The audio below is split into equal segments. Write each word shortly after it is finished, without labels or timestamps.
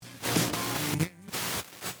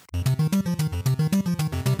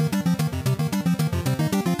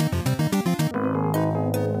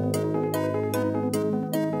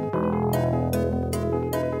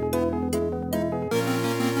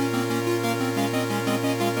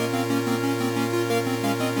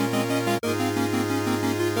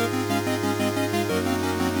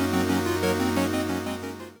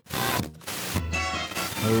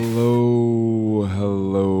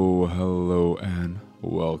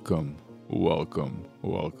welcome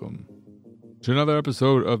to another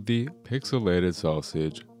episode of the Pixelated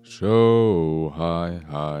Sausage Show.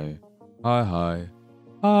 Hi.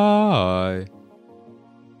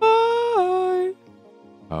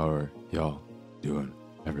 How are y'all doing,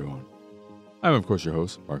 everyone? I'm, of course, your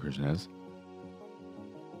host, Mark Nez.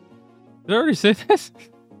 Did I already say this?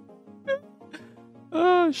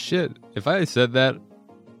 Oh, shit. If I said that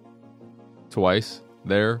twice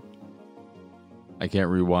there, I can't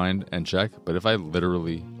rewind and check, but if I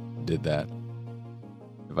literally did that,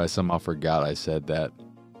 if I somehow forgot I said that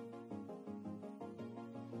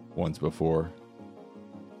once before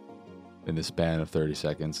in the span of 30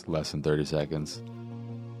 seconds, less than 30 seconds,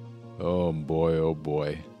 oh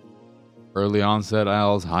boy. Early onset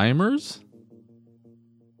Alzheimer's?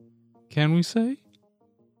 Can we say?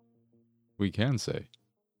 We can say.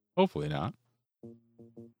 Hopefully not.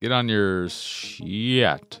 Get on your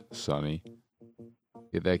shit, Sonny.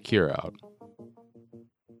 Get that cure out.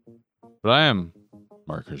 But I am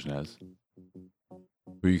Mark Nez,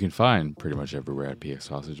 who you can find pretty much everywhere at PX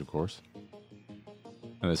Sausage, of course.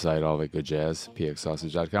 And the site, all that good jazz,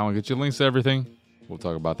 pxsausage.com. I'll get you links to everything. We'll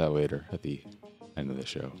talk about that later at the end of the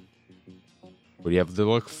show. What do you have to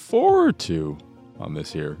look forward to on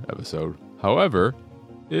this here episode, however,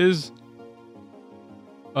 is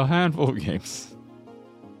a handful of games.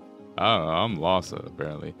 I don't know, I'm lost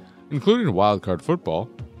apparently. Including Wildcard Football,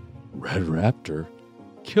 Red Raptor,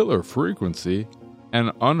 Killer Frequency,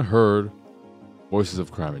 and Unheard Voices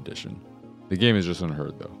of Crime Edition. The game is just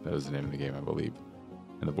Unheard, though. That is the name of the game, I believe.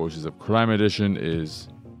 And the Voices of Crime Edition is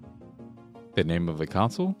the name of the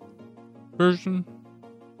console version,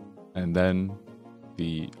 and then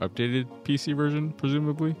the updated PC version,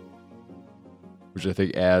 presumably, which I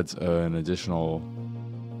think adds an additional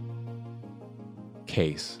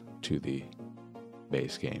case to the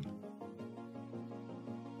base game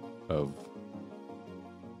of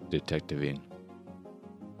detectiving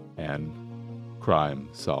and crime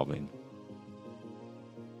solving.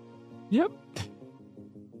 Yep.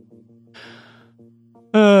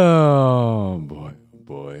 Oh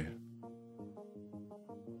boy.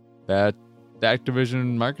 That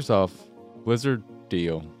Activision Microsoft Blizzard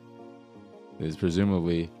deal is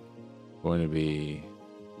presumably going to be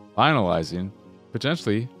finalizing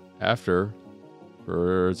potentially after,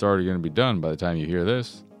 or it's already going to be done by the time you hear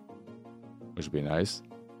this, which would be nice.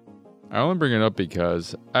 I only bring it up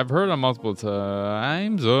because I've heard on multiple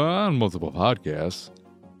times on multiple podcasts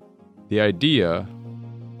the idea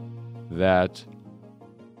that,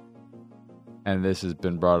 and this has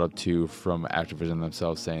been brought up too from Activision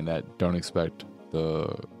themselves, saying that don't expect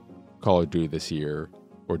the Call of Duty this year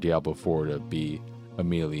or Diablo 4 to be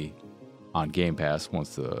immediately on Game Pass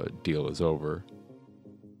once the deal is over,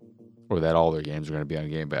 or that all their games are going to be on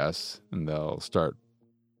Game Pass, and they'll start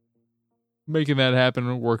making that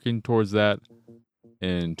happen, working towards that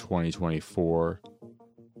in 2024.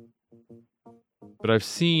 But I've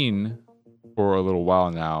seen for a little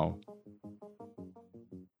while now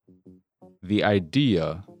the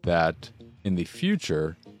idea that in the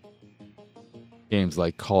future, games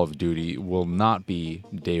like Call of Duty will not be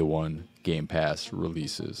day one Game Pass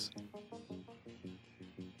releases.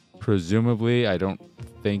 Presumably, I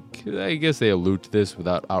guess they allude to this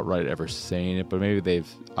without outright ever saying it, but maybe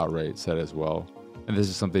they've outright said as well. And this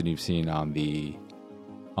is something you've seen on the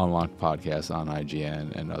Unlocked podcast on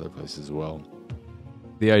IGN and other places as well.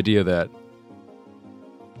 The idea that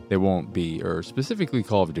they won't be, or specifically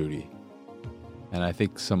Call of Duty, and I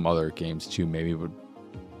think some other games too maybe, but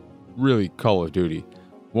really Call of Duty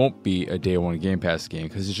won't be a day one Game Pass game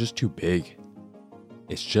because it's just too big.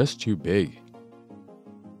 It's just too big.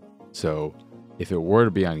 So if it were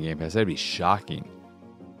to be on Game Pass, that'd be shocking.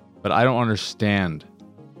 But I don't understand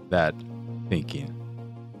that thinking.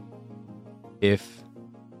 If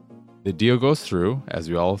the deal goes through, as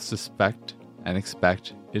we all suspect and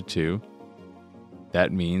expect it to,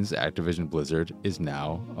 that means Activision Blizzard is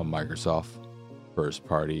now a Microsoft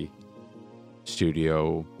first-party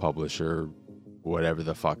studio, publisher, whatever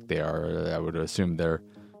the fuck they are. I would assume they're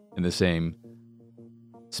in the same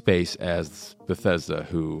space as Bethesda,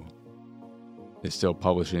 who is still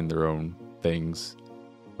publishing their own things,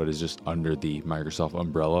 but is just under the Microsoft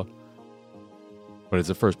umbrella. But it's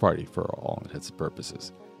a first party for all intents and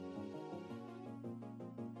purposes.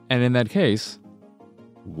 And in that case,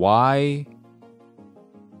 why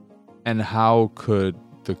and how could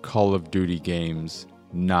the Call of Duty games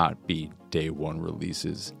not be day one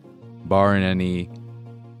releases, barring any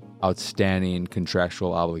outstanding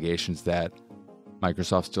contractual obligations that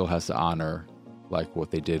Microsoft still has to honor, like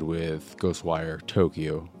what they did with Ghostwire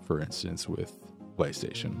Tokyo, for instance, with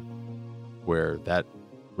PlayStation, where that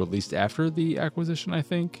released after the acquisition, I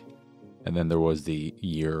think. And then there was the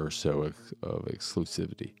year or so of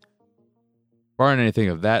exclusivity. Barring anything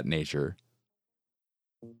of that nature,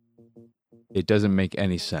 it doesn't make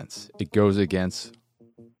any sense. It goes against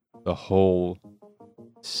the whole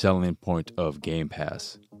selling point of Game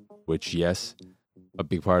Pass, which, yes, a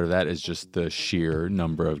big part of that is just the sheer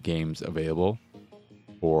number of games available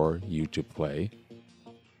for you to play.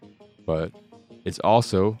 But it's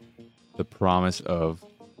also the promise of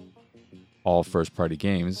all first-party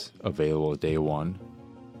games available day one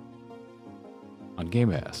on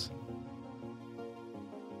Game Pass.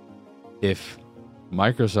 If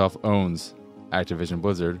Microsoft owns Activision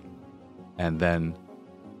Blizzard, and then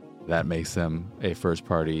that makes them a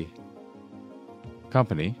first-party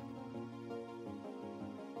company,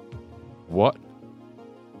 what?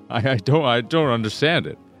 I don't understand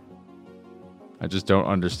it. I just don't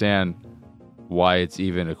understand why it's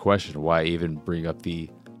even a question. Why even bring up the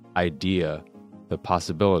idea, the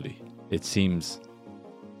possibility? It seems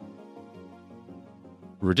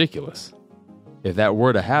ridiculous. If that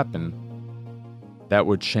were to happen, that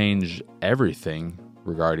would change everything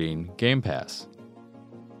regarding Game Pass.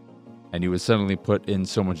 And you would suddenly put in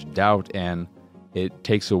so much doubt, and it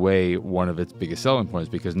takes away one of its biggest selling points,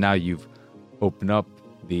 because now you've opened up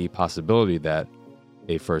the possibility that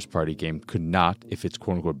a first-party game could not, if it's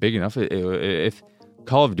quote-unquote big enough. If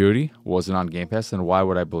Call of Duty wasn't on Game Pass, then why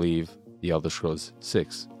would I believe The Elder Scrolls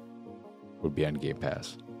 6 would be on Game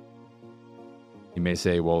Pass? You may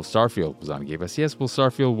say, well, Starfield was on Game Pass. Yes, well,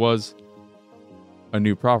 Starfield was a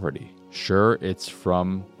new property. Sure, it's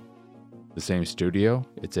from the same studio.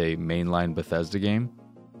 It's a mainline Bethesda game,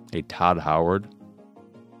 a Todd Howard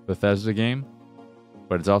Bethesda game,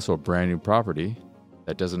 but it's also a brand new property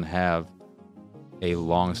that doesn't have a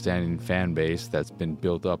long-standing fan base that's been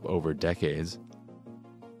built up over decades.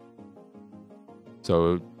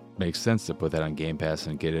 So it makes sense to put that on Game Pass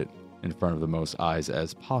and get it in front of the most eyes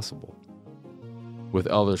as possible. With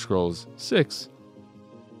Elder Scrolls 6,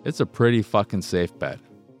 it's a pretty fucking safe bet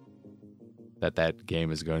that that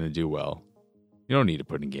game is going to do well. You don't need to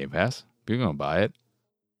put in Game Pass. People are going to buy it.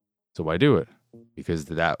 So why do it? Because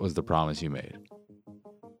that was the promise you made.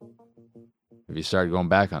 If you start going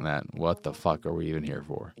back on that, what the fuck are we even here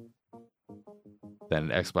for? Then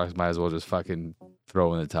Xbox might as well just fucking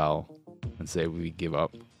throw in the towel and say we give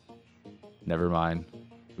up. Never mind.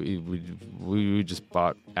 We just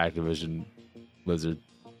bought Activision Blizzard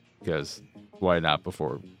because why not,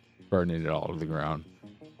 before burning it all to the ground.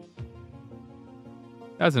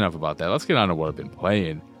 That's enough about that. Let's get on to what I've been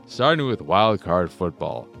playing. Starting with Wild Card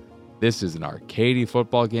Football. This is an arcadey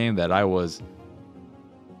football game that I was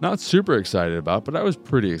not super excited about, but I was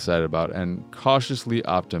pretty excited about and cautiously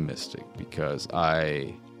optimistic, because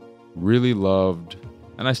I really loved,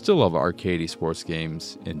 and I still love arcadey sports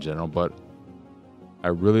games in general, but I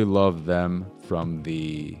really love them from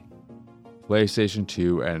the PlayStation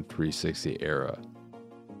 2 and 360 era,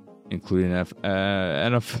 including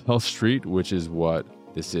NFL Street, which is what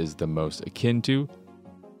this is the most akin to.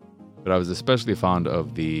 But I was especially fond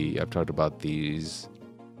of I've talked about these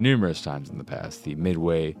numerous times in the past, the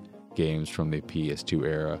midway games from the PS2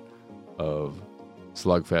 era of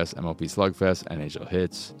Slugfest, MLB Slugfest, NHL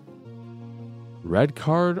Hits. Red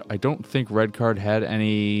Card, I don't think Red Card had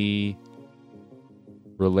any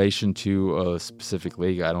relation to a specific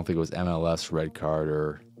league. I don't think it was MLS Red Card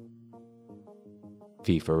or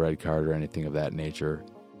FIFA Red Card or anything of that nature.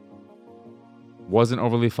 Wasn't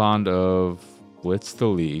overly fond of Blitz the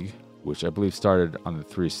League, which I believe started on the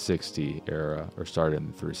 360 era, or started in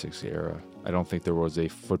the 360 era. I don't think there was an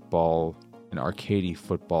arcadey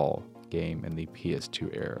football game in the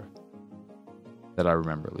PS2 era that I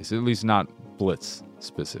remember, at least not Blitz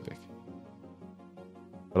specific.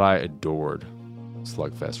 But I adored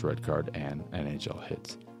Slugfest Red Card and NHL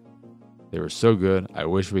Hits. They were so good. I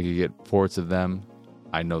wish we could get ports of them.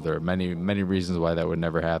 I know there are many, many reasons why that would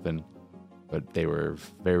never happen, but they were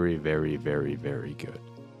very, very, very, very good.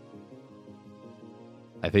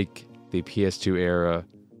 I think the PS2 era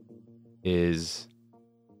is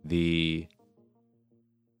the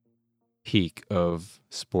peak of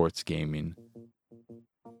sports gaming,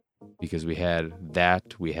 because we had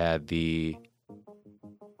the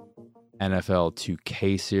NFL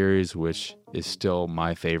 2K series, which is still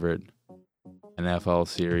my favorite NFL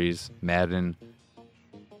series. Madden,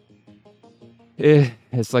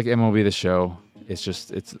 it's like MLB The Show. It's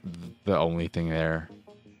the only thing there,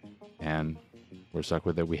 and we're stuck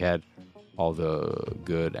with it. We had all the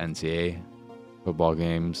good NCAA football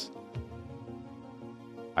games.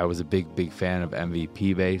 I was a big fan of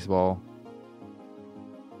MVP baseball.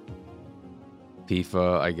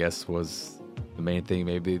 FIFA, I guess, was the main thing.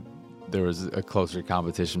 Maybe there was a closer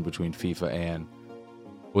competition between FIFA and,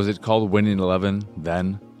 was it called Winning 11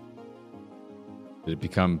 then? Did it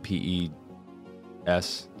become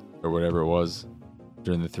PES or whatever it was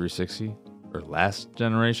during the 360 or last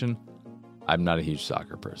generation? I'm not a huge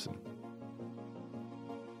soccer person.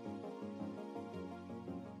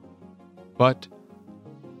 But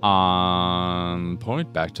on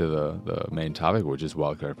point, back to the main topic, which is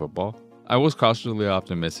wildcard football, I was cautiously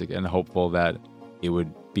optimistic and hopeful that it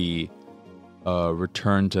would be a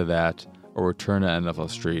return to that, or return to NFL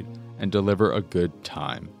Street, and deliver a good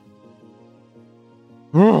time.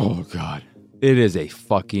 Oh, God. It is a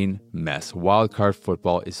fucking mess. Wildcard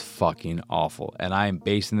football is fucking awful. And I am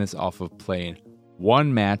basing this off of playing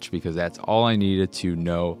one match because that's all I needed to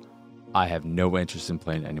know. I have no interest in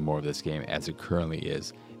playing any more of this game as it currently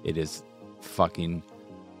is. It is fucking...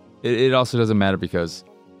 It also doesn't matter because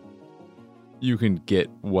you can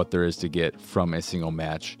get what there is to get from a single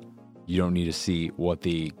match. You don't need to see what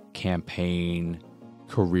the campaign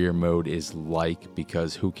career mode is like,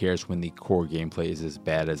 because who cares when the core gameplay is as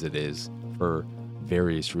bad as it is for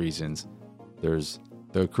various reasons. There's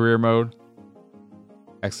the career mode,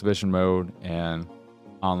 exhibition mode, and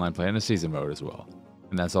online play, and a season mode as well.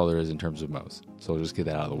 And that's all there is in terms of modes. So I'll just get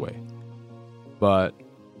that out of the way. But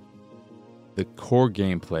the core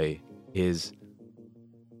gameplay is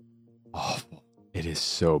awful. It is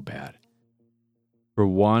so bad. For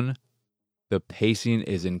one, the pacing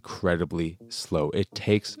is incredibly slow. It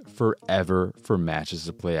takes forever for matches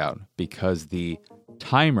to play out because the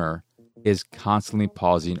timer is constantly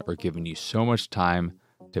pausing or giving you so much time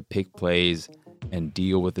to pick plays and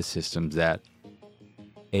deal with the systems that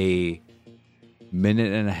a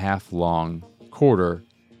minute and a half long quarter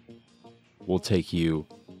will take you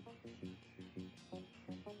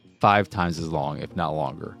 5 times as long, if not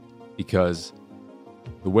longer. Because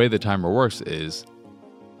the way the timer works is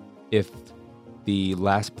if the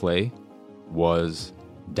last play was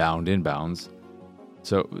downed inbounds.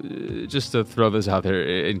 So just to throw this out there,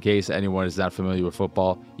 in case anyone is not familiar with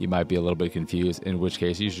football, you might be a little bit confused, in which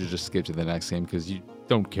case you should just skip to the next game because you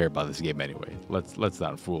don't care about this game anyway. Let's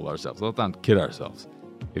not fool ourselves. Let's not kid ourselves.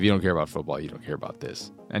 If you don't care about football, you don't care about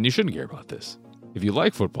this. And you shouldn't care about this. If you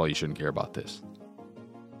like football, you shouldn't care about this.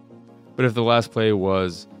 But if the last play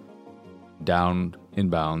was down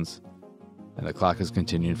inbounds and the clock is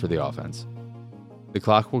continuing for the offense, the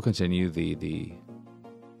clock will continue the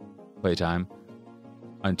playtime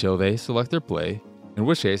until they select their play, in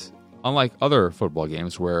which case, unlike other football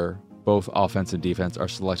games where both offense and defense are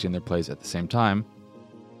selecting their plays at the same time,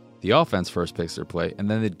 the offense first picks their play, and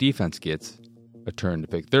then the defense gets a turn to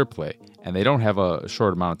pick their play. And they don't have a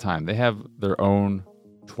short amount of time. They have their own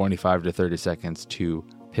 25 to 30 seconds to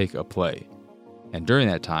pick a play. And during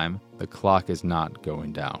that time, the clock is not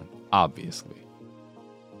going down, obviously.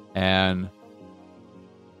 And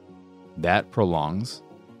that prolongs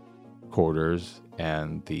quarters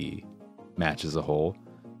and the match as a whole.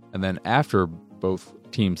 And then after both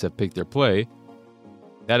teams have picked their play,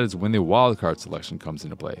 that is when the wildcard selection comes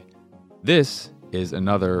into play. This is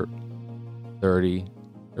another 30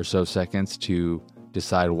 or so seconds to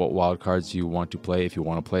decide what wildcards you want to play, if you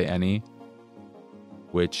want to play any,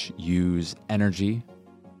 which use energy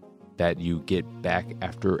that you get back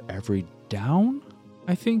after every down,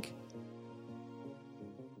 I think.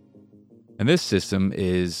 And this system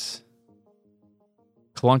is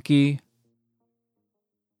clunky,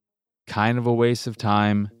 kind of a waste of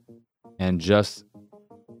time, and just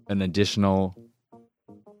an additional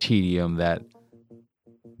tedium that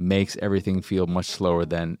makes everything feel much slower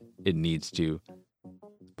than it needs to.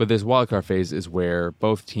 But this wildcard phase is where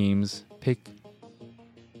both teams pick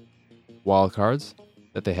wildcards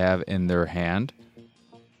that they have in their hand.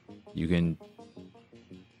 You can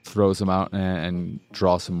throw some out and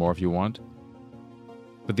draw some more if you want.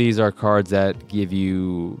 But these are cards that give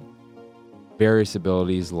you various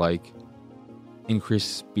abilities like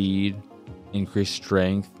increased speed, increased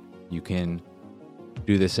strength. You can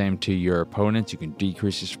do the same to your opponents. You can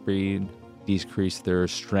decrease your speed, decrease their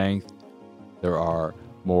strength. There are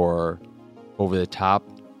more over-the-top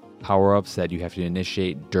power-ups that you have to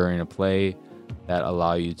initiate during a play that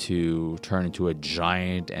allow you to turn into a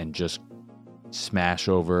giant and just smash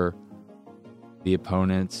over the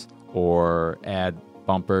opponents, or add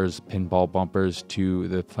bumpers, pinball bumpers to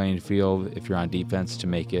the playing field if you're on defense to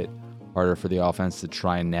make it harder for the offense to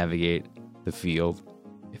try and navigate the field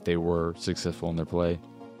if they were successful in their play.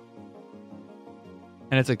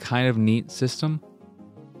 And it's a kind of neat system,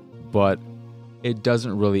 but it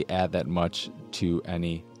doesn't really add that much to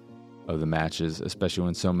any of the matches, especially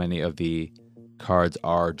when so many of the cards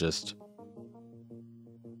are just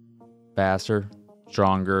faster,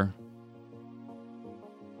 stronger,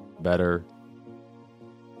 better,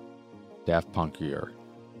 Daft Punkier.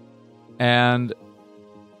 And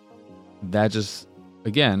that just,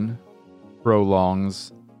 again,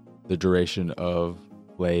 prolongs the duration of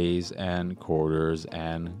plays and quarters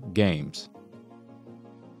and games.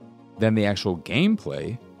 Then the actual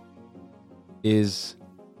gameplay is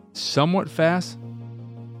somewhat fast,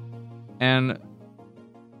 and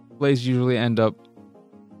plays usually end up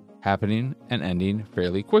happening and ending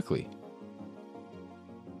fairly quickly.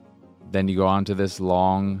 Then you go on to this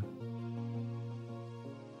long,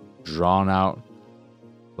 drawn-out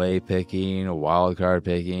play picking, wildcard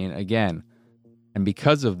picking, again. And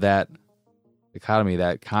because of that dichotomy,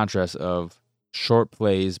 that contrast of short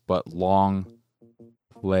plays but long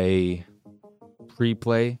play,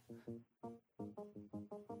 pre-play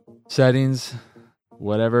settings,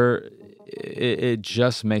 whatever, it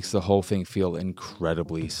just makes the whole thing feel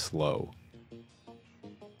incredibly slow.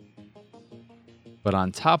 But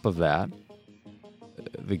on top of that,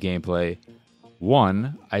 the gameplay,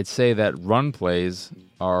 one, I'd say that run plays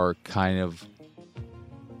are kind of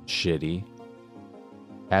shitty.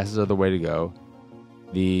 Passes are the way to go.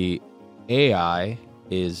 The AI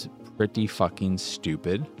is pretty fucking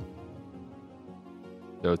stupid.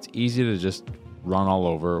 So it's easy to just run all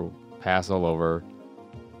over, pass all over,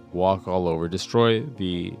 walk all over, destroy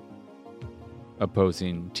the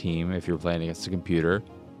opposing team if you're playing against a computer.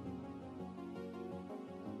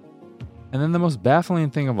 And then the most baffling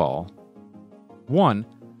thing of all, one,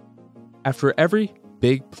 after every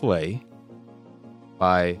big play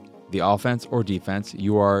by the offense or defense,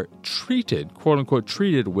 you are treated, quote unquote,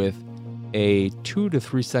 treated with a 2 to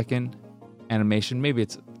 3 second animation. Maybe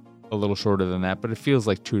it's a little shorter than that, but it feels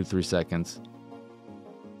like 2 to 3 seconds.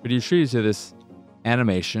 But you're treated to this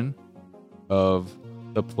animation of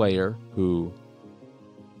the player who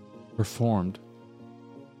performed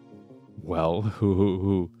well,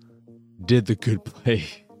 who did the good play,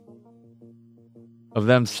 of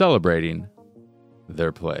them celebrating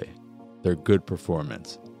their play, their good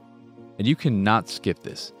performance. And you cannot skip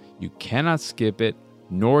this. You cannot skip it,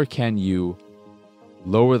 nor can you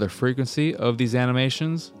lower the frequency of these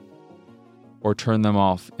animations or turn them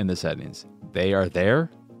off in the settings. They are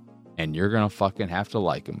there, and you're going to fucking have to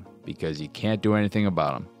like them because you can't do anything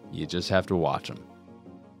about them. You just have to watch them.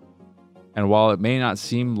 And while it may not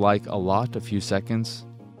seem like a lot, a few seconds,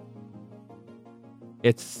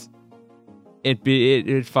 it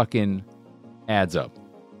fucking adds up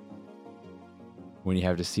when you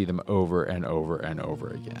have to see them over and over and over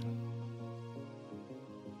again.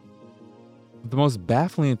 The most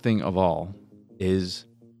baffling thing of all is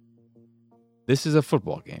this is a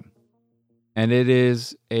football game. And it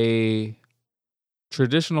is a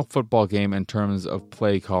traditional football game in terms of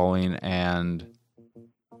play calling and,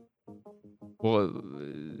 well,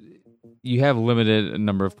 you have a limited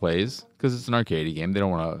number of plays because it's an arcade game. They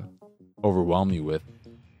don't want to overwhelm you with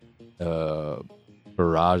a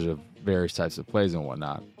barrage of various types of plays and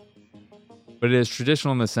whatnot. But it is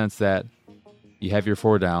traditional in the sense that you have your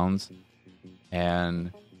 4 downs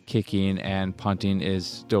and kicking and punting is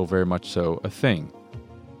still very much so a thing.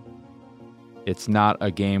 It's not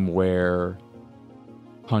a game where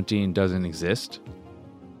punting doesn't exist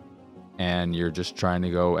and you're just trying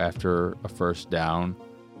to go after a first down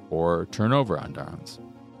or turnover on downs.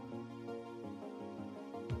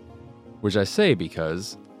 Which I say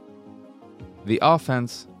because the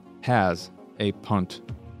offense has a punt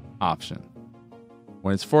option.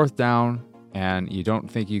 When it's 4th down and you don't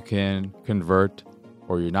think you can convert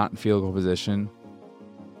or you're not in field goal position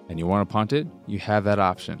and you want to punt it, you have that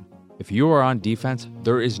option. If you are on defense,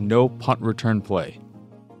 there is no punt return play.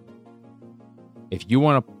 If you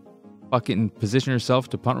want to fucking position yourself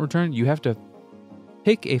to punt return, you have to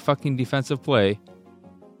pick a fucking defensive play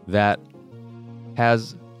that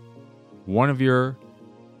has one of your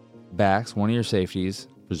backs, one of your safeties,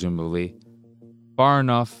 presumably, far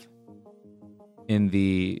enough in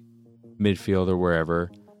the midfield or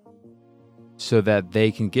wherever so that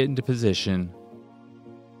they can get into position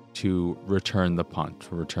to return the punt,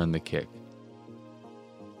 to return the kick.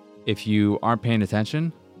 If you aren't paying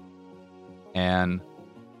attention and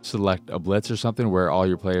select a blitz or something where all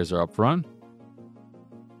your players are up front,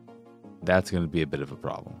 that's going to be a bit of a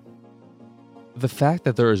problem. The fact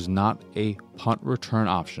that there is not a punt return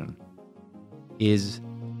option is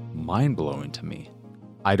mind-blowing to me.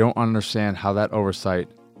 I don't understand how that oversight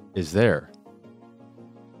is there.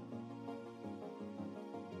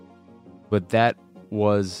 But that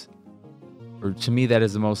was, or to me, that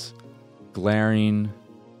is the most glaring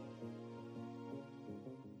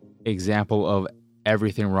example of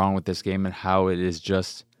everything wrong with this game and how it is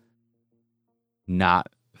just not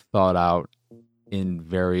thought out in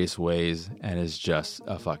various ways and is just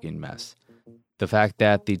a fucking mess. The fact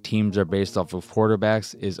that the teams are based off of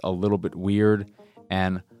quarterbacks is a little bit weird,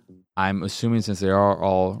 and I'm assuming since they are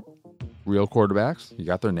all real quarterbacks, you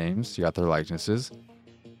got their names, you got their likenesses,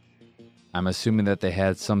 I'm assuming that they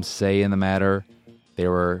had some say in the matter. They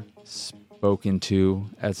were spoken to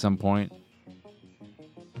at some point.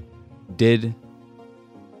 Did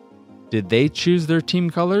they choose their team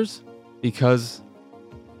colors? Because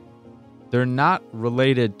they're not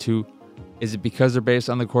related to... Is it because they're based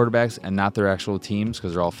on the quarterbacks and not their actual teams?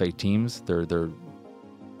 Because they're all fake teams. The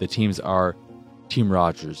teams are Team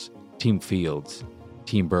Rodgers, Team Fields,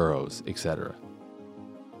 Team Burrows, etc.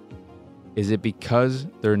 Is it because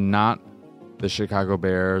they're not the Chicago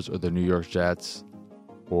Bears or the New York Jets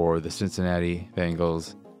or the Cincinnati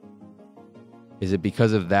Bengals? Is it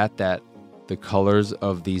because of that the colors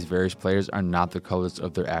of these various players are not the colors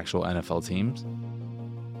of their actual NFL teams?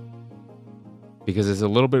 Because it's a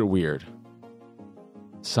little bit weird.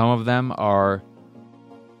 Some of them are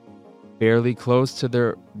fairly close to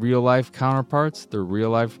their real-life counterparts, their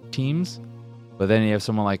real-life teams. But then you have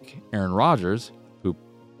someone like Aaron Rodgers, who,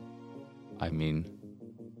 I mean,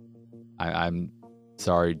 I'm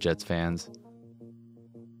sorry, Jets fans.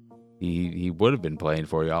 He would have been playing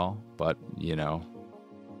for y'all, but, you know,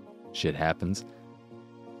 shit happens.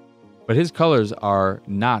 But his colors are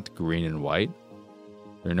not green and white.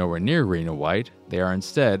 They're nowhere near green and white. They are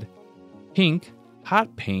instead pink,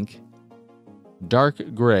 hot pink, dark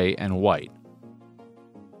gray, and white.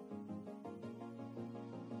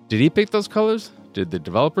 Did he pick those colors? Did the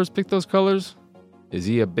developers pick those colors? Is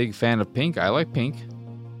he a big fan of pink? I like pink.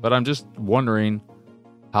 But I'm just wondering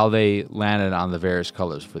how they landed on the various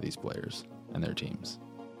colors for these players and their teams.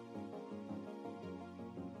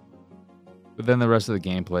 But then the rest of the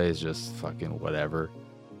gameplay is just fucking whatever.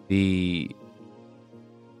 The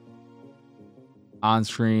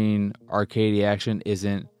on-screen arcade action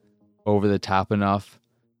isn't over the top enough.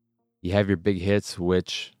 You have your big hits,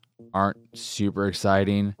 which aren't super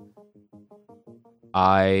exciting.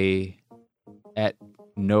 I, at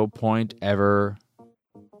no point ever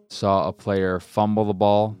saw a player fumble the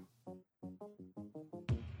ball.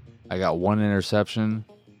 I got one interception.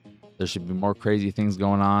 There should be more crazy things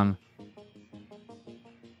going on.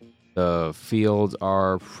 The fields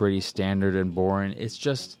are pretty standard and boring. It's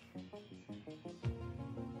just...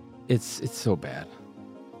 It's so bad.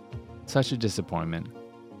 Such a disappointment.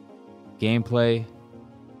 Gameplay,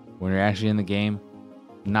 when you're actually in the game,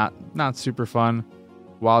 not super fun.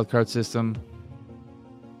 Wildcard system,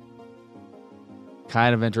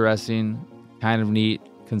 kind of interesting, kind of neat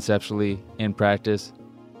conceptually. In practice,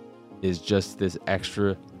 is just this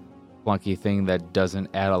extra clunky thing that doesn't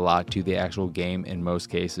add a lot to the actual game in most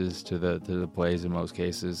cases, to the plays in most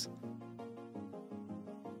cases.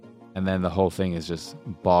 And then the whole thing is just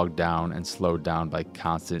bogged down and slowed down by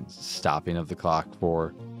constant stopping of the clock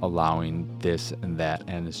for allowing this and that.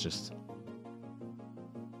 And it's just...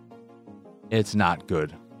 It's not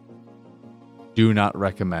good. Do not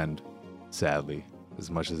recommend, sadly, as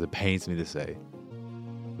much as it pains me to say.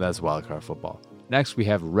 That's wildcard football. Next, we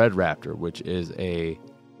have Red Raptor, which is a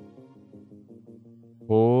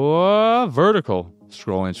vertical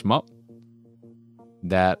scrolling shmup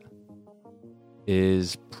that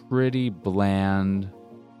is pretty bland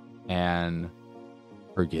and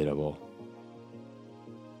forgettable.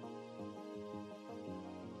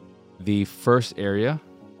 The first area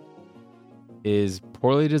is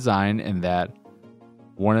poorly designed in that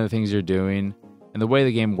one of the things you're doing, and the way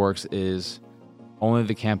the game works is only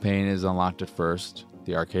the campaign is unlocked at first.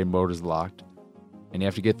 The arcade mode is locked, and you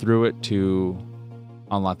have to get through it to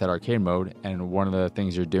unlock that arcade mode. And one of the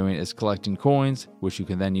things you're doing is collecting coins, which you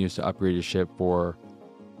can then use to upgrade your ship for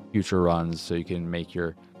future runs, so you can make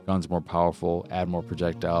your guns more powerful, add more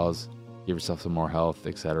projectiles, give yourself some more health,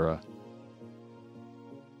 etc.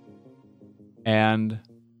 And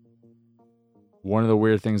one of the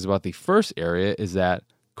weird things about the first area is that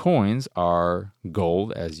coins are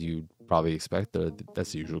gold, as you'd probably expect.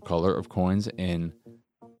 That's the usual color of coins in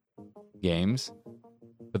games.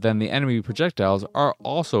 But then the enemy projectiles are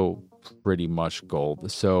also pretty much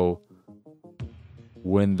gold. So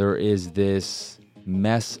when there is this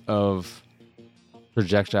mess of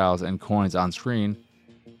projectiles and coins on screen,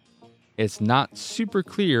 it's not super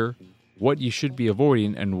clear what you should be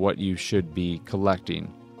avoiding and what you should be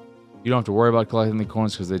collecting. You don't have to worry about collecting the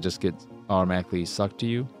coins because they just get automatically sucked to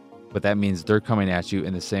you. But that means they're coming at you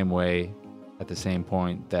in the same way, at the same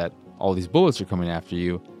point that all these bullets are coming after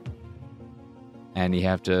you. And you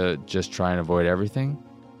have to just try and avoid everything.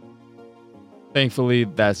 Thankfully,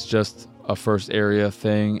 that's just a first area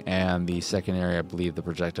thing, and the second area, I believe the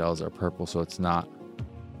projectiles are purple, so it's not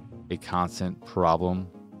a constant problem.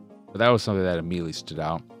 But that was something that immediately stood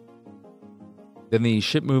out. Then the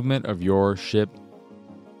ship movement of your ship,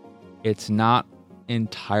 it's not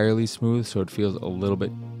entirely smooth, so it feels a little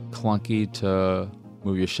bit clunky to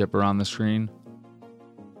move your ship around the screen.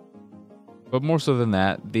 But more so than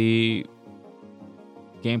that, the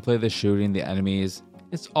gameplay, the shooting, the enemies,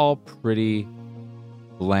 it's all pretty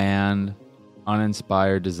bland,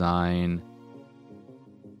 uninspired design,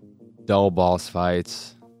 dull boss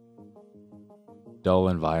fights, dull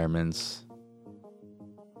environments.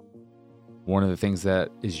 One of the things that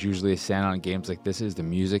is usually a standout in games like this is the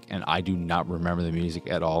music, and I do not remember the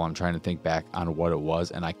music at all. I'm trying to think back on what it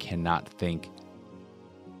was, and I cannot think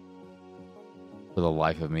for the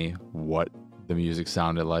life of me what the music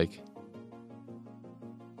sounded like.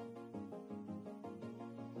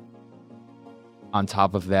 On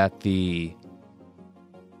top of that, the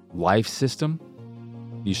life system.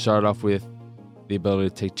 You start off with the ability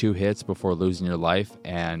to take 2 hits before losing your life,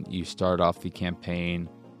 and you start off the campaign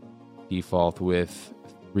default with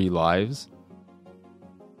 3 lives.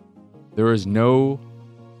 There is no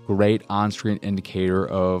great on-screen indicator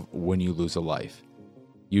of when you lose a life.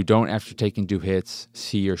 You don't, after taking 2 hits,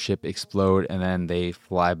 see your ship explode and then they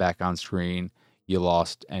fly back on screen. You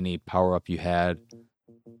lost any power-up you had.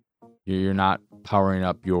 You're not powering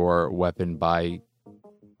up your weapon by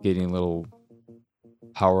getting little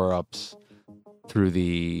power-ups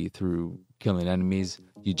through killing enemies.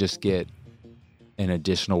 You just get an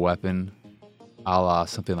additional weapon, a la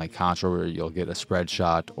something like Contra, where you'll get a spread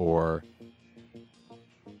shot or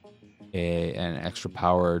an extra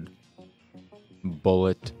powered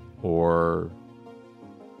bullet or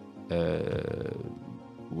additional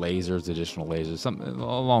lasers, something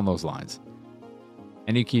along those lines.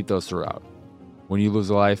 And you keep those throughout. When you lose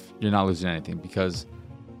a life, you're not losing anything, because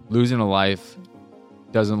losing a life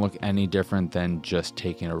doesn't look any different than just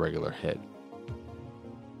taking a regular hit.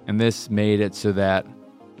 And this made it so that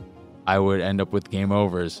I would end up with game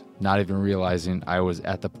overs, not even realizing I was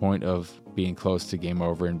at the point of being close to game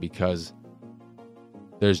over. And because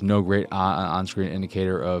there's no great on-screen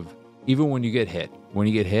indicator of, even when you get hit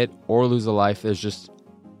or lose a life, it's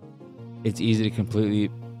easy to completely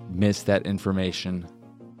miss that information.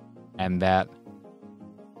 And that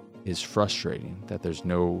is frustrating, that there's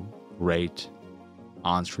no great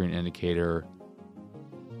on-screen indicator,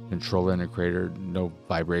 control indicator, no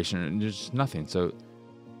vibration, and there's nothing. So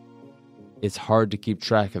it's hard to keep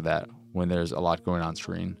track of that when there's a lot going on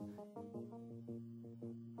screen.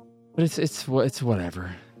 But it's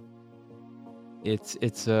whatever.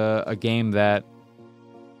 It's a game that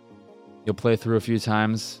you'll play through a few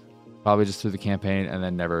times, probably just through the campaign, and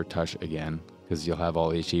then never touch again, because you'll have all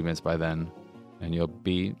the achievements by then, and you'll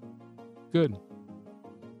be good.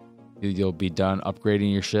 You'll be done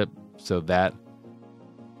upgrading your ship, so that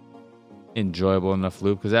enjoyable enough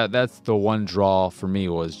loop, because that's the one draw for me,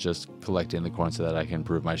 was just collecting the coins so that I can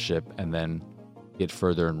improve my ship and then get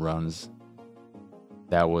further in runs.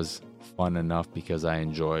 That was fun enough because I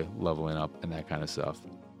enjoy leveling up and that kind of stuff.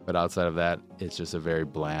 But outside of that, it's just a very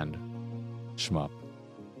bland shmup.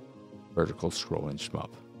 Vertical scrolling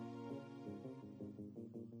shmup.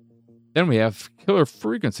 Then we have Killer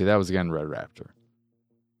Frequency. That was again Red Raptor.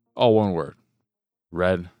 All one word.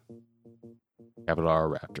 Red, capital R,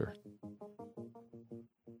 Raptor.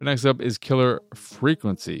 Next up is Killer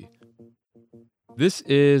Frequency. This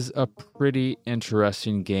is a pretty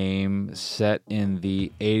interesting game set in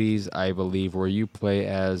the 80s, I believe, where you play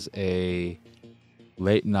as a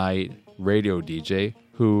late night radio DJ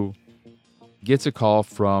who gets a call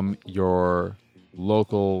from your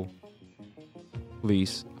local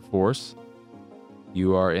police force.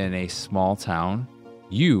 You are in a small town.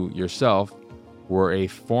 You yourself were a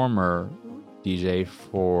former DJ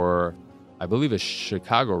for, I believe, a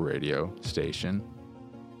Chicago radio station.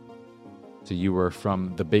 So you were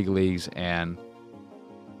from the big leagues, and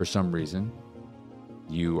for some reason,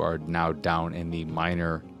 you are now down in the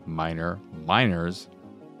minors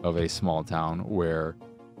of a small town where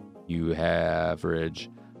you average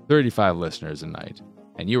 35 listeners a night.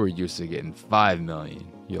 And you were used to getting 5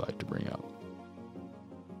 million, you like to bring up.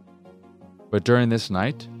 But during this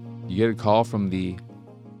night, you get a call from the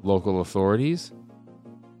local authorities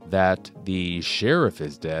that the sheriff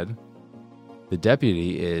is dead, the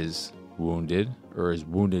deputy is wounded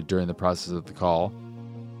during the process of the call,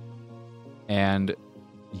 and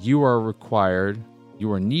you are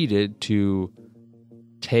needed to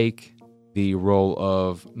take the role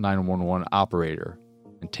of 911 operator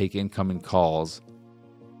and take incoming calls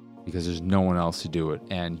because there's no one else to do it.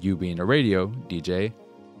 And you being a radio DJ,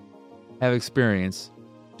 have experience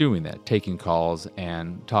doing that, taking calls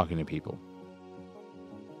and talking to people.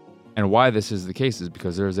 And why this is the case is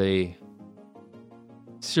because there's a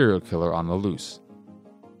serial killer on the loose,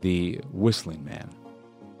 the Whistling Man,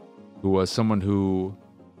 who was someone who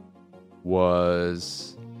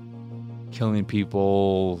was killing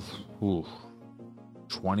people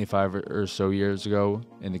 25 or so years ago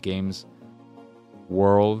in the game's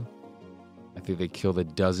world. I think they killed a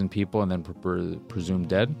dozen people and then presumed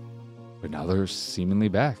dead, but now they're seemingly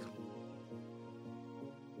back.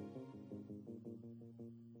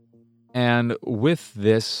 And with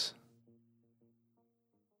this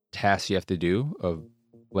task you have to do of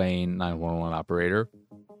playing 911 operator,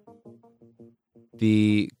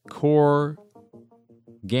 the core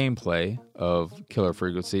gameplay of Killer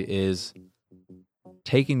Frequency is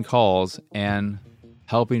taking calls and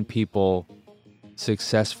helping people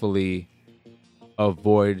successfully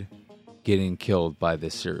avoid getting killed by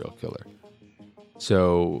this serial killer.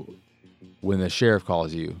 So when the sheriff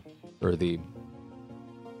calls you, or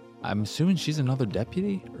I'm assuming she's another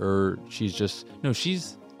deputy, or she's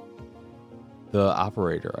the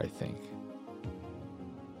operator, I think.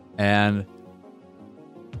 And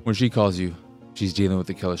when she calls you, she's dealing with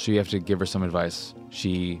the killer, so you have to give her some advice.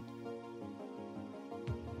 She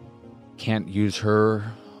can't use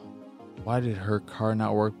why did her car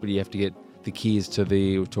not work? But you have to get the keys to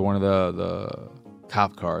one of the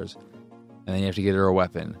cop cars, and then you have to get her a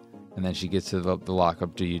weapon, and then she gets to the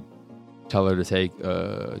lockup. Do you tell her to take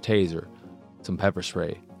a taser, some pepper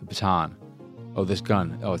spray, a baton? Oh, this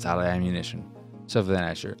gun. Oh, it's out of ammunition. Stuff of that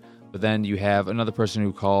nature. But then you have another person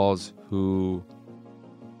who calls who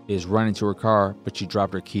is running to her car, but she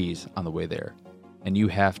dropped her keys on the way there, and you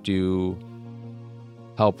have to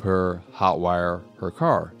help her hotwire her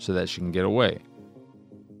car so that she can get away.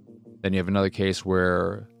 Then you have another case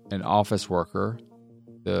where an office worker,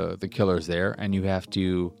 the killer's there, and you have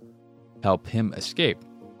to help him escape.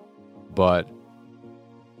 But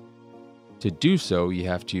to do so, you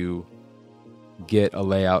have to get a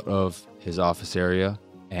layout of his office area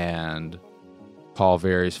and call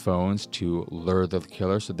various phones to lure the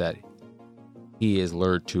killer so that he is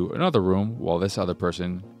lured to another room while this other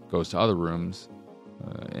person goes to other rooms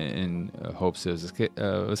in hopes of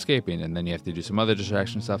escaping. And then you have to do some other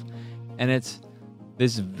distraction stuff. And it's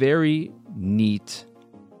this very neat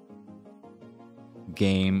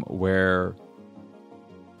game where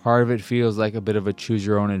part of it feels like a bit of a choose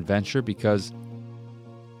your own adventure, because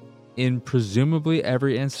in presumably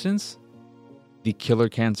every instance, the killer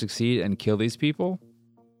can succeed and kill these people.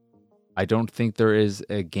 I don't think there is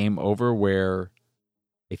a game over where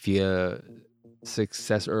if you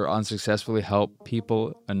success or unsuccessfully help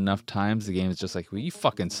people enough times, the game is just like, well, you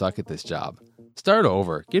fucking suck at this job. Start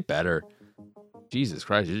over. Get better. Jesus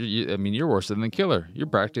Christ. You're worse than the killer. You're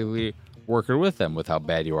practically working with them with how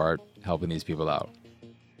bad you are at helping these people out.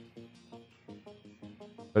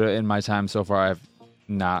 But in my time so far, I've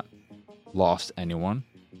not lost anyone.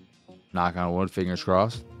 Knock on wood, fingers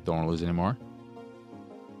crossed. Don't want to lose anymore.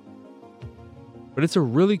 But it's a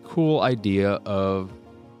really cool idea of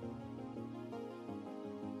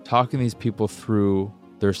talking these people through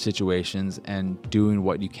their situations and doing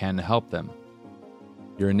what you can to help them.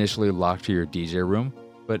 You're initially locked to your DJ room,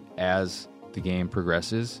 but as the game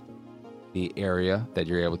progresses, the area that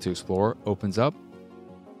you're able to explore opens up,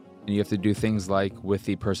 and you have to do things like with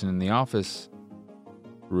the person in the office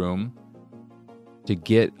room to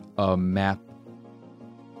get a map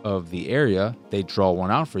of the area. They draw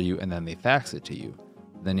one out for you, and then they fax it to you.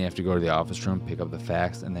 Then you have to go to the office room, pick up the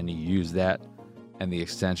fax, and then you use that and the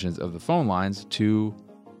extensions of the phone lines to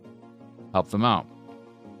help them out,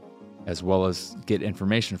 as well as get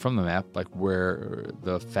information from the map, like where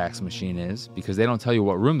the fax machine is, because they don't tell you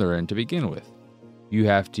what room they're in to begin with. You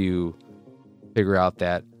have to figure out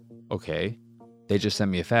that, okay, they just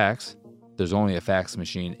sent me a fax. There's only a fax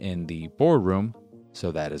machine in the boardroom,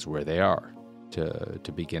 so that is where they are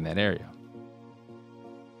to begin that area.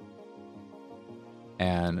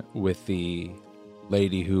 And with the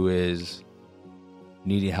lady who is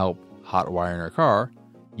needing help hot wiring her car,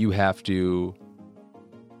 you have to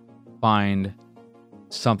find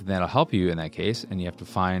something that'll help you in that case, and you have to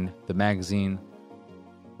find the magazine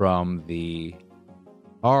from the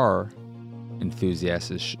car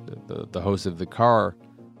enthusiasts, the host of the car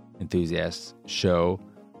enthusiasts show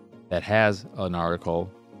that has an article,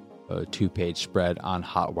 a 2-page spread on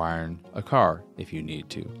hot wiring a car if you need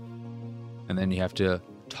to. And then you have to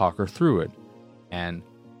talk her through it and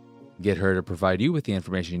get her to provide you with the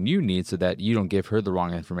information you need so that you don't give her the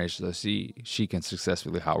wrong information so she can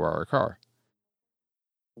successfully hotwire her car.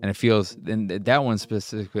 And it feels, and that one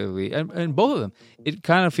specifically, and both of them, it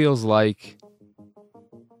kind of feels like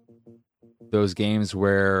those games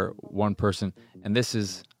where one person, and this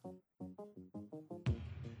is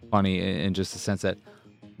funny in just the sense that,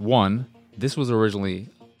 one, this was originally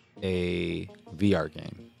a VR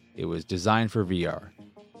game. It was designed for VR,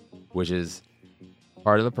 which is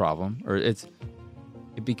part of the problem, or it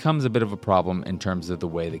becomes a bit of a problem in terms of the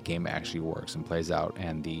way the game actually works and plays out,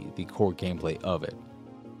 and the core gameplay of it,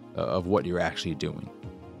 of what you're actually doing.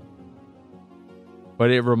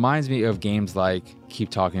 But it reminds me of games like Keep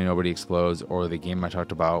Talking Nobody Explodes, or the game I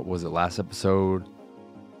talked about, was it last episode?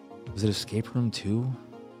 Was it Escape Room 2?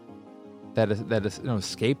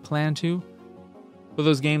 Escape Plan 2? For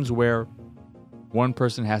those games where one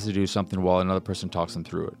person has to do something while another person talks them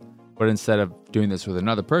through it. But instead of doing this with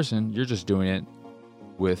another person, you're just doing it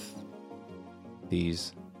with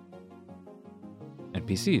these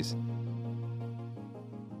NPCs.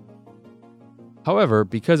 However,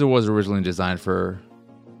 because it was originally designed for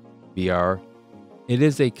VR, it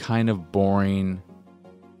is a kind of boring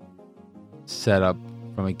setup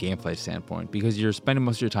from a gameplay standpoint, because you're spending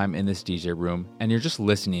most of your time in this DJ room and you're just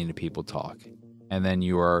listening to people talk. And then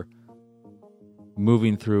you are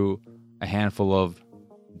moving through a handful of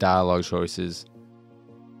dialogue choices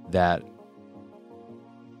that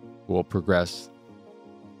will progress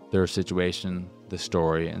their situation, the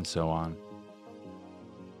story, and so on.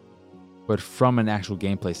 But from an actual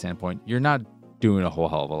gameplay standpoint, you're not doing a whole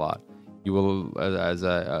hell of a lot. You will, as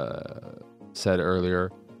I said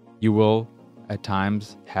earlier, you will at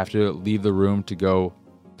times have to leave the room to go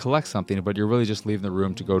collect something, but you're really just leaving the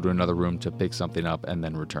room to go to another room to pick something up and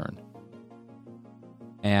then return.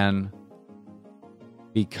 And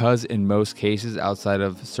because in most cases, outside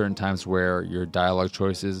of certain times where your dialogue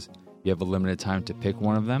choices, you have a limited time to pick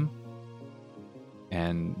one of them,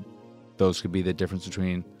 and those could be the difference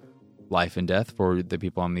between life and death for the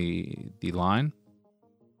people on the line.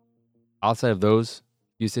 Outside of those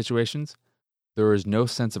few situations, there is no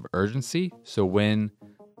sense of urgency. So when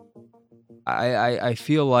I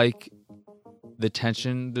feel like the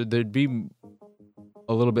tension, there'd be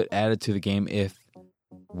a little bit added to the game if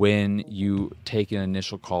when you take an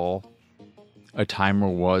initial call, a timer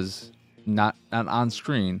was not on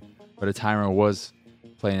screen, but a timer was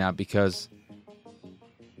playing out, because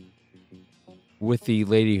with the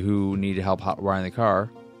lady who needed help hotwiring the car,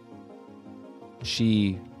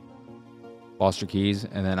 she lost her keys,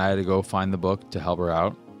 and then I had to go find the book to help her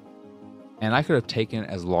out. And I could have taken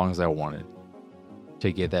as long as I wanted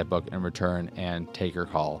to get that book in return and take her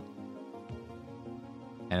call,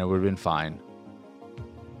 and it would have been fine.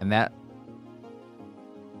 And that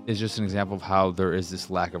is just an example of how there is this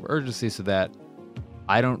lack of urgency, so that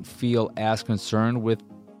I don't feel as concerned with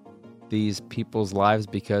these people's lives,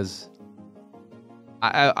 because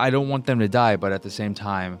I don't want them to die, but at the same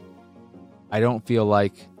time, I don't feel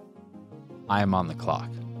like I'm on the clock.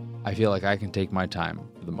 I feel like I can take my time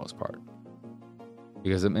for the most part.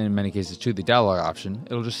 Because in many cases, too, the dialogue option,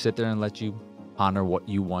 it'll just sit there and let you ponder what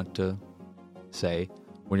you want to say.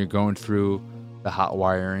 When you're going through the hot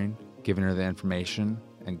wiring, giving her the information,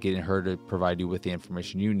 and getting her to provide you with the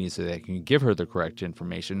information you need so that you can give her the correct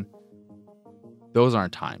information, those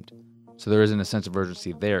aren't timed. So there isn't a sense of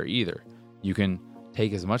urgency there either. You can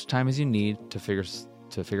take as much time as you need to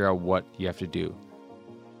figure out what you have to do.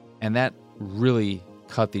 And that really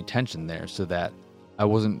cut the tension there, so that I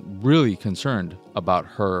wasn't really concerned about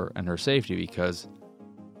her and her safety, because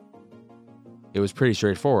it was pretty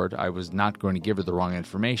straightforward. I was not going to give her the wrong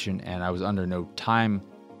information, and I was under no time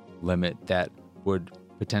limit that would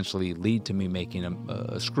potentially lead to me making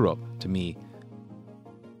a screw up, to me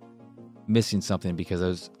missing something, because I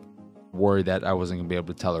was worried that I wasn't going to be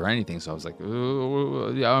able to tell her anything. So I was like,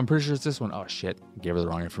 oh, yeah, I'm pretty sure it's this one. Oh, shit. Gave her the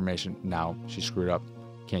wrong information. Now she's screwed up.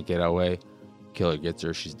 Can't get away. Killer gets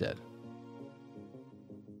her. She's dead.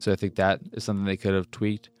 So I think that is something they could have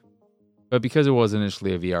tweaked. But because it was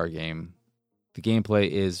initially a VR game, the gameplay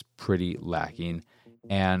is pretty lacking.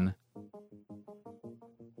 And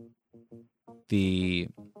the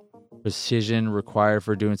precision required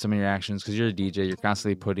for doing some of your actions, because you're a DJ, you're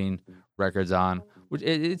constantly putting records on, which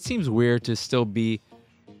it seems weird to still be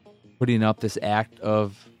putting up this act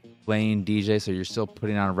of playing DJ. So you're still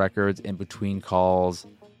putting on records in between calls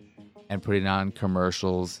and putting on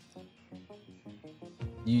commercials.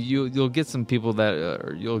 You'll get some people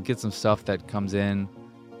that you'll get some stuff that comes in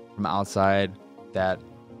from outside that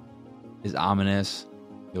is ominous.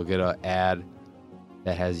 You'll get an ad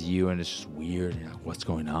that has you, and it's just weird. You're like, what's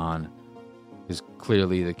going on? Because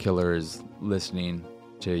clearly the killer is listening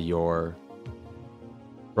to your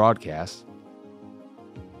broadcast.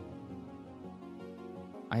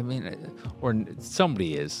 I mean, or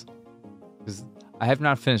somebody is. Because I have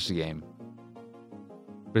not finished the game.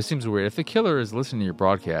 But it seems weird. If the killer is listening to your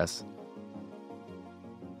broadcast,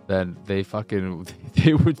 then they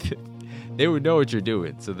would know what you're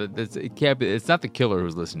doing. So it can't be. It's not the killer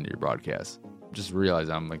who's listening to your broadcast. Just realize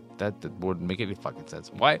I'm like that wouldn't make any fucking sense.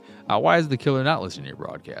 Why is the killer not listening to your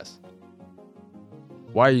broadcast?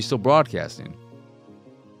 Why are you still broadcasting?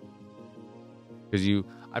 Because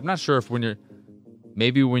I'm not sure if when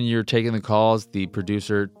you're taking the calls, the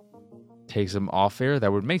producer takes them off air.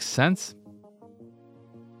 That would make sense.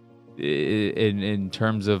 In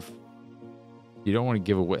terms of, you don't want to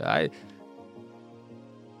give away.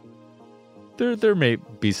 There may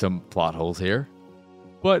be some plot holes here,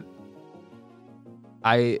 but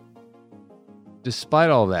despite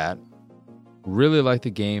all that, really like the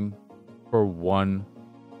game for one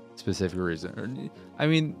specific reason. I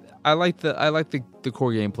mean, I like the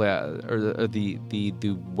core gameplay or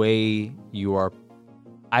the way you are.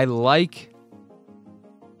 I like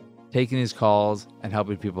taking these calls and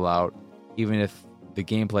helping people out, even if the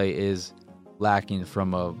gameplay is lacking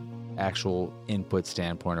from a actual input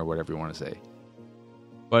standpoint or whatever you want to say.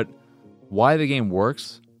 But why the game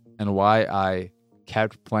works and why I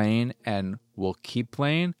kept playing and will keep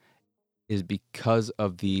playing is because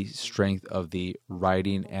of the strength of the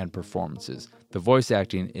writing and performances. The voice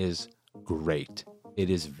acting is great. It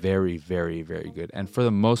is very, very, very good. And for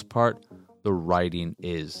the most part, the writing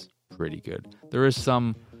is pretty good. There is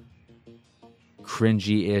some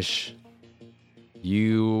cringy-ish,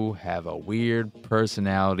 you have a weird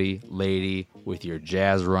personality lady with your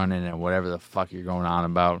jazz running and whatever the fuck you're going on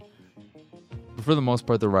about. But for the most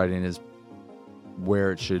part, the writing is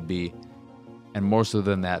where it should be. And more so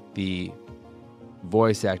than that, the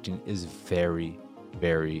voice acting is very,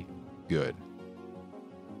 very good.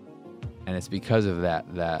 And it's because of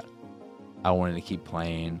that I wanted to keep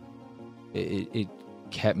playing. It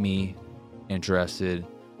kept me interested,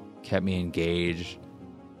 kept me engaged,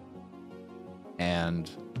 and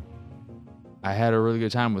I had a really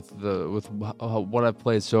good time with what I've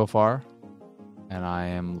played so far, and I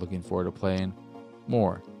am looking forward to playing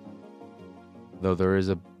more. Though there is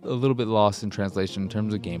a little bit lost in translation in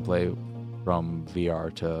terms of gameplay from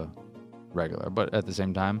VR to regular, but at the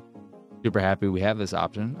same time, super happy we have this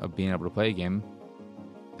option of being able to play a game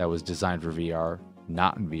that was designed for VR,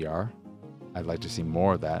 not in VR. I'd like to see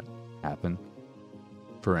more of that happen.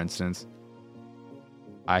 For instance,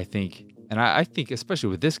 I think especially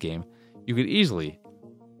with this game, you could easily,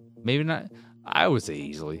 maybe not, I would say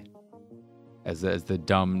easily, as the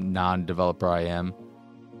dumb non-developer I am,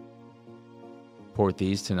 port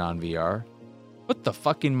these to non-VR. Put the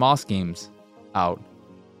fucking Moss games out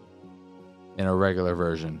in a regular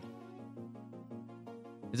version.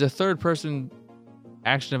 It's a third-person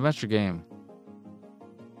action-adventure game.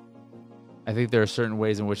 I think there are certain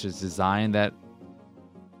ways in which it's designed that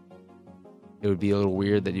it would be a little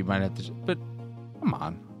weird that you might have to... But, come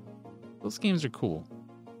on. Those games are cool.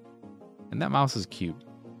 And that mouse is cute.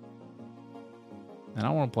 And I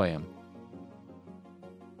want to play him.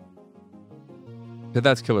 But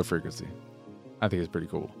that's Killer Frequency. I think it's pretty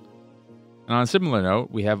cool. And on a similar note,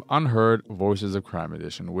 we have Unheard Voices of Crime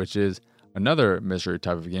Edition, which is another mystery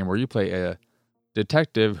type of game where you play a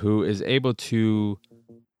detective who is able to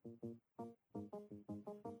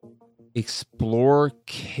explore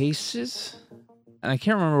cases. And I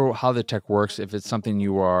can't remember how the tech works, if it's something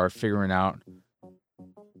you are figuring out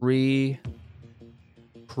pre-crime,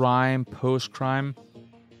 post-crime.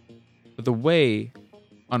 But the way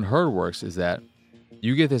Unheard works is that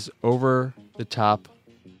you get this over-the-top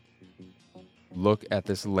look at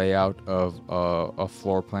this layout of a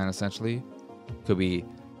floor plan, essentially. Could be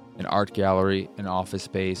an art gallery, an office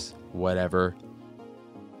space, whatever.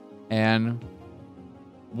 And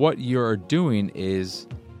what you're doing is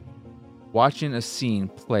watching a scene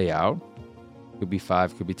play out. Could be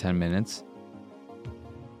 5, could be 10 minutes.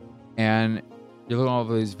 And you're looking at all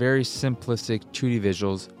these very simplistic 2D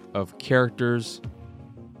visuals of characters.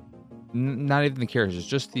 Not even the characters,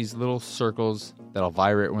 just these little circles that'll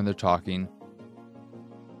vibrate when they're talking.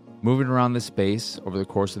 Moving around this space over the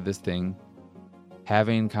course of this thing.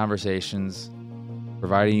 Having conversations.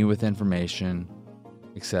 Providing you with information,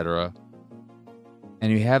 etc.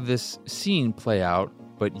 And you have this scene play out,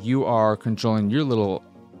 but you are controlling your little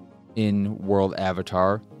in-world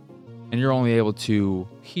avatar, and you're only able to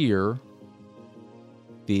hear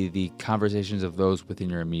the conversations of those within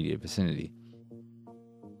your immediate vicinity.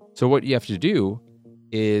 So what you have to do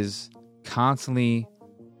is constantly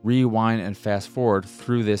rewind and fast forward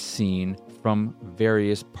through this scene from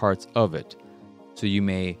various parts of it. So you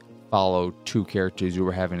may follow 2 characters who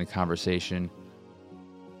are having a conversation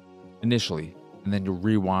initially, and then you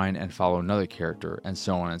rewind and follow another character, and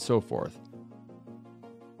so on and so forth.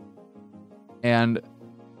 And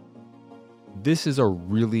this is a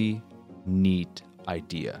really neat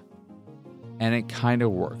idea, and it kind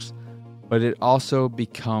of works, but it also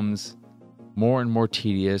becomes more and more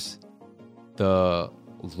tedious the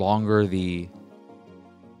longer the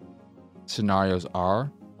scenarios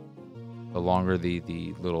are, the longer the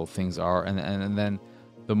little things are, and then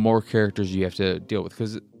the more characters you have to deal with.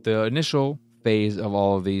 Because the initial phase of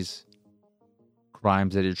all of these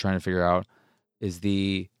crimes that you're trying to figure out is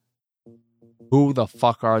the who the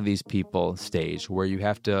fuck are these people stage, where you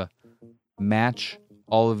have to match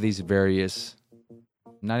all of these various,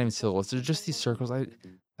 not even silhouettes, they're just these circles. I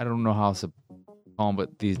don't know how else to call them,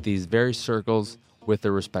 but these various circles with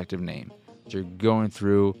their respective name. So you're going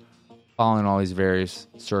through, following all these various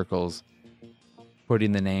circles,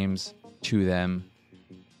 putting the names to them.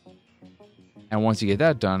 And once you get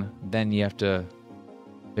that done, then you have to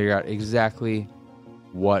figure out exactly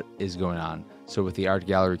what is going on. So with the art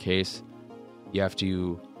gallery case, you have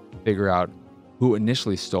to figure out who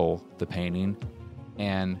initially stole the painting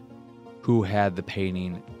and who had the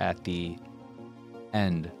painting at the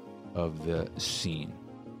end of the scene.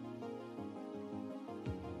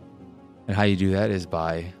 And how you do that is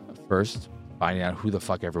by first finding out who the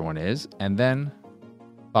fuck everyone is, and then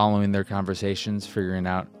following their conversations, figuring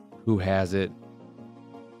out who has it,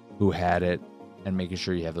 who had it, and making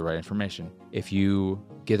sure you have the right information. If you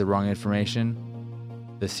get the wrong information,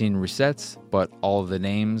 the scene resets, but all of the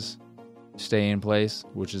names stay in place,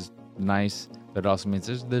 which is nice. That also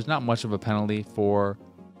means there's not much of a penalty for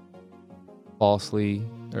falsely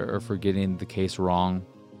or for getting the case wrong,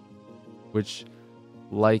 which,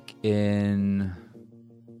 like in,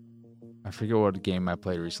 I forget what game I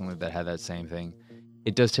played recently that had that same thing.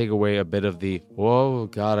 It does take away a bit of the, whoa,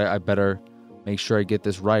 God, I better make sure I get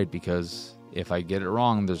this right, because if I get it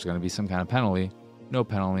wrong, there's going to be some kind of penalty. No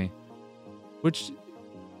penalty, which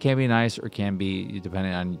can be nice or can be,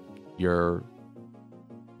 depending on your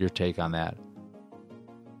take on that,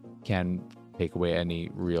 can take away any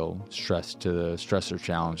real stress or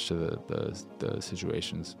challenge to the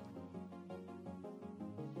situations.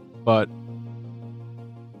 But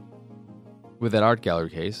with that art gallery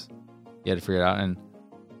case, you had to figure it out, and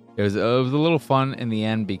it was a little fun in the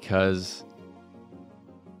end because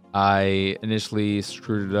I initially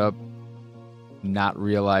screwed it up, not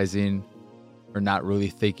realizing or not really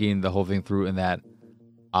thinking the whole thing through, in that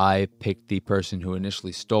I picked the person who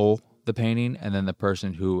initially stole the painting and then the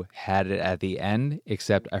person who had it at the end,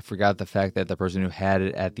 except I forgot the fact that the person who had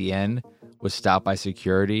it at the end was stopped by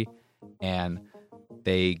security, and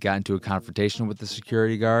they got into a confrontation with the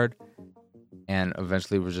security guard, and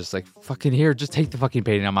eventually was just like, fucking here, just take the fucking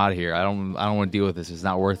painting, I'm out of here. I don't want to deal with this. It's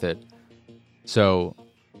not worth it. So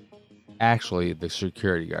actually the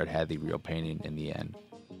security guard had the real painting in the end,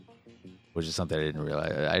 which is something I didn't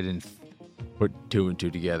realize. I didn't put two and two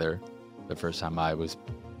together the first time I was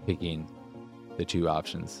picking the two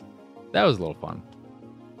options. That was a little fun.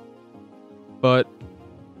 But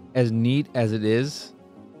as neat as it is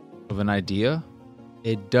of an idea,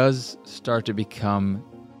 it does start to become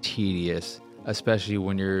tedious, especially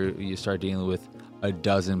when you start dealing with a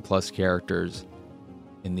dozen plus characters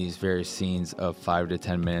in these various scenes of 5 to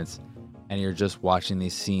 10 minutes, and you're just watching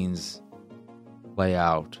these scenes play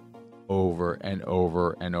out over and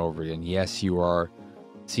over and over again. Yes, you are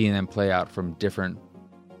seeing them play out through different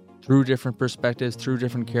perspectives, through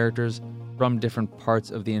different characters, from different parts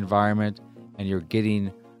of the environment, and you're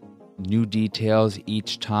getting new details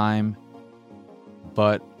each time.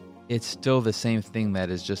 But it's still the same thing that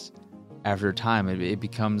is just, after a time, it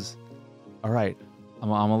becomes, all right, I'm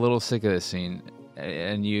a little sick of this scene.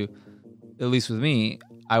 And you, at least with me,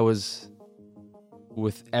 I was,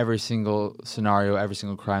 with every single scenario, every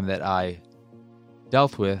single crime that I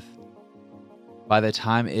dealt with, by the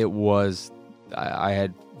time I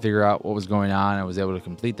had figured out what was going on, I was able to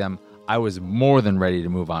complete them, I was more than ready to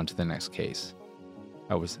move on to the next case.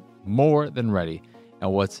 I was more than ready.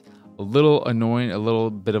 And what's a little annoying, a little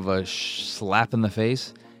bit of a slap in the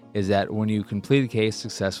face, is that when you complete a case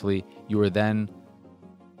successfully, you are then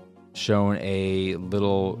shown a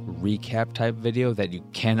little recap type video that you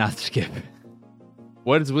cannot skip.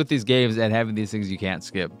 What is with these games and having these things you can't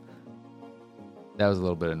skip? That was a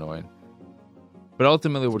little bit annoying. But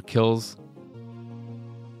ultimately what kills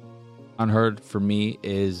Unheard for me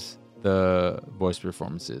is the voice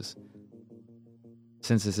performances.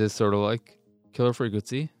 Since this is sort of like killer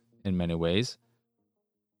frequency in many ways,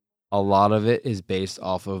 a lot of it is based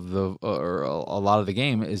off of a lot of the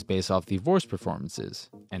game is based off the voice performances,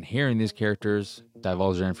 and hearing these characters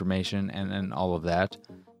divulge their information and all of that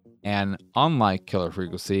And unlike Killer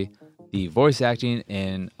Frequency, the voice acting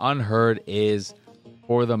in Unheard is,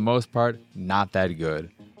 for the most part, not that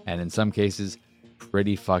good. And in some cases,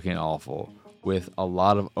 pretty fucking awful. With a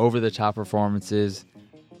lot of over-the-top performances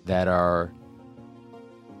that are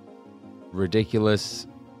ridiculous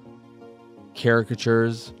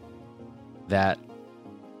caricatures that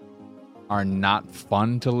are not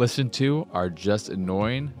fun to listen to, are just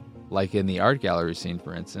annoying, like in the art gallery scene,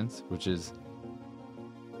 for instance, which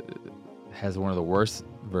has one of the worst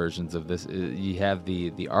versions of this. You have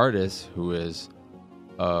the artist, who is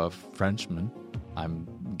a Frenchman, I'm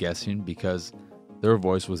guessing, because their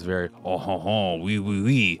voice was very,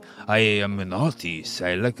 oui, I am an artist,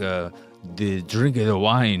 I like the drink of the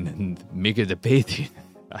wine and make it a painting.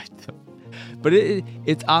 But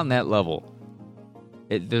it's on that level.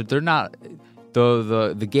 They're not,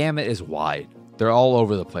 the gamut is wide. They're all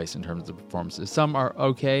over the place in terms of performances. Some are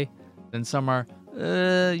okay, then some are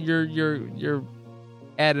you're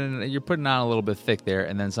adding, you're putting on a little bit thick there,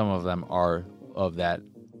 and then some of them are of that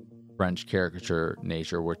French caricature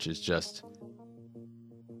nature, which is just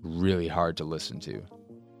really hard to listen to.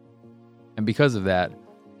 And because of that,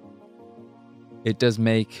 it does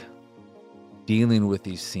make dealing with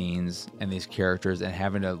these scenes and these characters and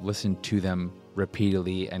having to listen to them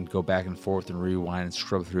repeatedly and go back and forth and rewind and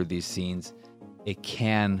scrub through these scenes, it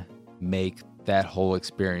can make that whole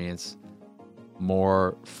experience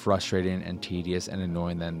more frustrating and tedious and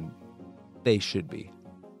annoying than they should be,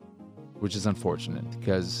 which is unfortunate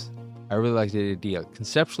because I really like the idea.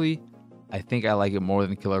 Conceptually, I think I like it more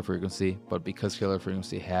than Killer Frequency, but because Killer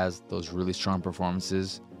Frequency has those really strong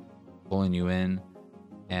performances pulling you in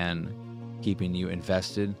and keeping you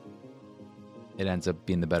invested, it ends up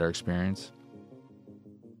being the better experience.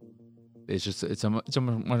 It's a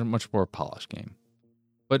much more polished game.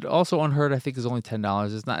 But also Unheard, I think, is only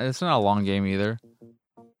 $10. It's not a long game either.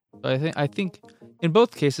 So I think in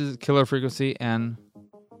both cases, Killer Frequency and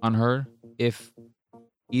Unheard, if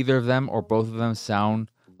either of them or both of them sound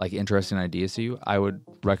like interesting ideas to you, I would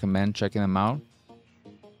recommend checking them out.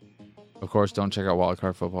 Of course, don't check out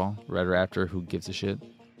Wildcard Football. Red Raptor, who gives a shit?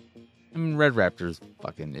 I mean, Red Raptor's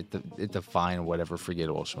fucking, it's a fine, whatever,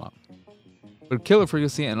 forgettable shmup. But Killer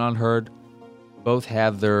Frequency and Unheard both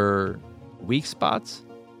have their weak spots,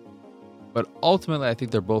 but ultimately I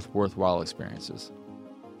think they're both worthwhile experiences,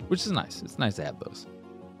 which is nice. It's nice to have those.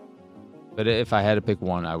 But if I had to pick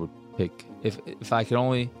one, I would pick, if I could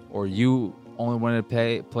only, or you only wanted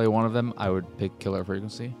to play one of them, I would pick Killer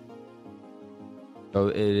Frequency. So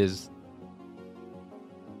it is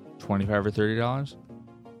 $25 or $30.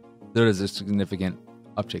 There is a significant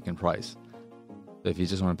uptick in price. So if you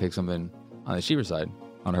just want to pick something on the cheaper side,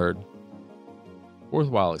 Unheard,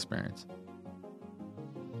 worthwhile experience.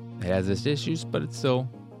 It has its issues, but it's still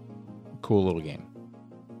a cool little game.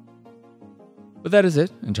 But that is it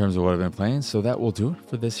in terms of what I've been playing, so that will do it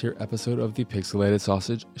for this here episode of the Pixelated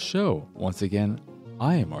Sausage Show. Once again,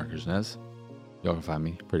 I am Marcus Nez. Y'all can find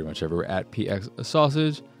me pretty much everywhere at PX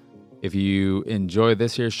Sausage. If you enjoy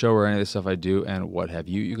this here show or any of the stuff I do and what have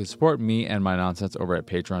you, you can support me and my nonsense over at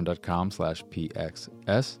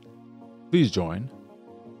patreon.com/PXS. Please join.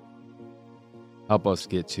 Help us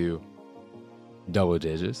get to double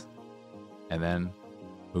digits. And then,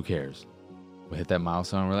 who cares? We hit that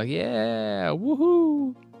milestone. We're like, yeah,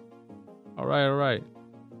 woohoo. All right.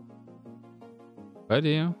 But,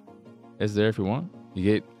 it's there if you want. You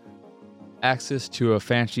get access to a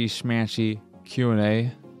fancy schmancy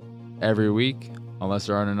Q&A every week. Unless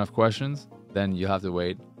there aren't enough questions, then you'll have to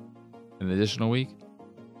wait an additional week.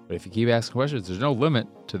 But if you keep asking questions, there's no limit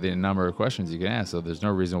to the number of questions you can ask. So there's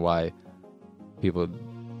no reason why people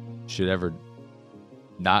should ever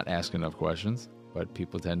not ask enough questions. But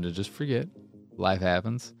people tend to just forget. Life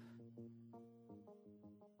happens.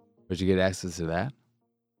 But you get access to that.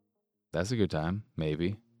 That's a good time.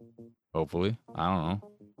 Maybe. Hopefully. I don't know.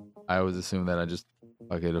 I always assume that I just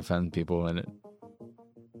fucking offend people in it.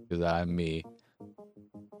 Because I'm me.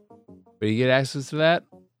 But you get access to that,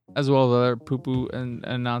 as well as other poo-poo and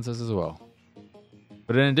nonsense as well.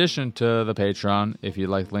 But in addition to the Patreon, if you'd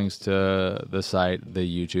like links to the site, the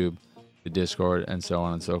YouTube, the Discord, and so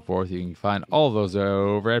on and so forth, you can find all of those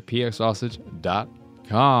over at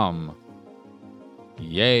pxsausage.com.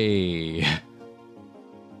 Yay!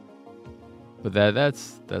 But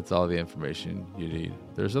that's all the information you need.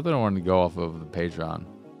 There's something I wanted to go off of the Patreon.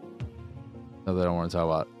 Something I want to talk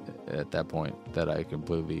about at that point that I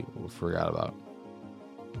completely forgot about.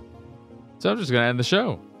 So I'm just going to end the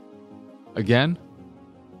show. Again,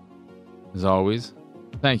 as always,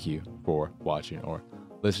 thank you for watching or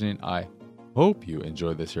listening. I hope you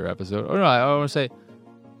enjoyed this here episode. Oh no, I want to say,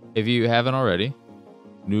 if you haven't already,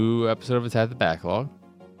 new episode of Attack the Backlog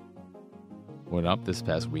went up this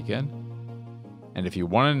past weekend. And if you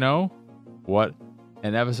want to know what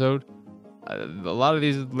an episode, a lot of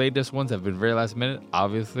these latest ones have been very last minute.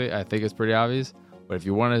 Obviously, I think it's pretty obvious. But if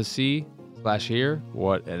you want to see / hear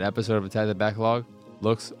what an episode of Attack the Backlog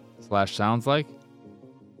looks / sounds like,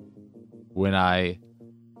 when I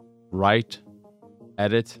write,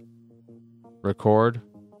 edit, record,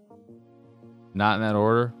 not in that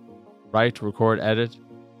order, write, record, edit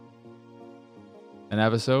an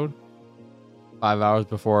episode 5 hours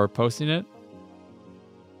before posting it,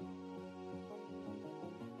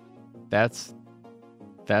 that's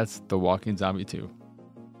The Walking Zombie 2.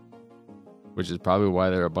 Which is probably why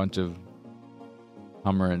there are a bunch of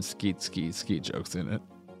Hummer and skeet jokes in it.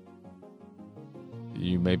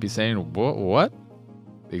 You may be saying, what?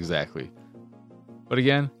 Exactly. But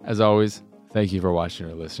again, as always, thank you for watching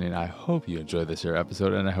or listening. I hope you enjoyed this here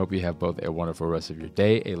episode, and I hope you have both a wonderful rest of your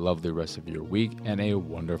day, a lovely rest of your week, and a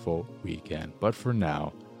wonderful weekend. But for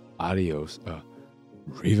now, adios,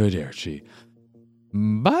 arrivederci.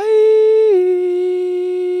 Bye!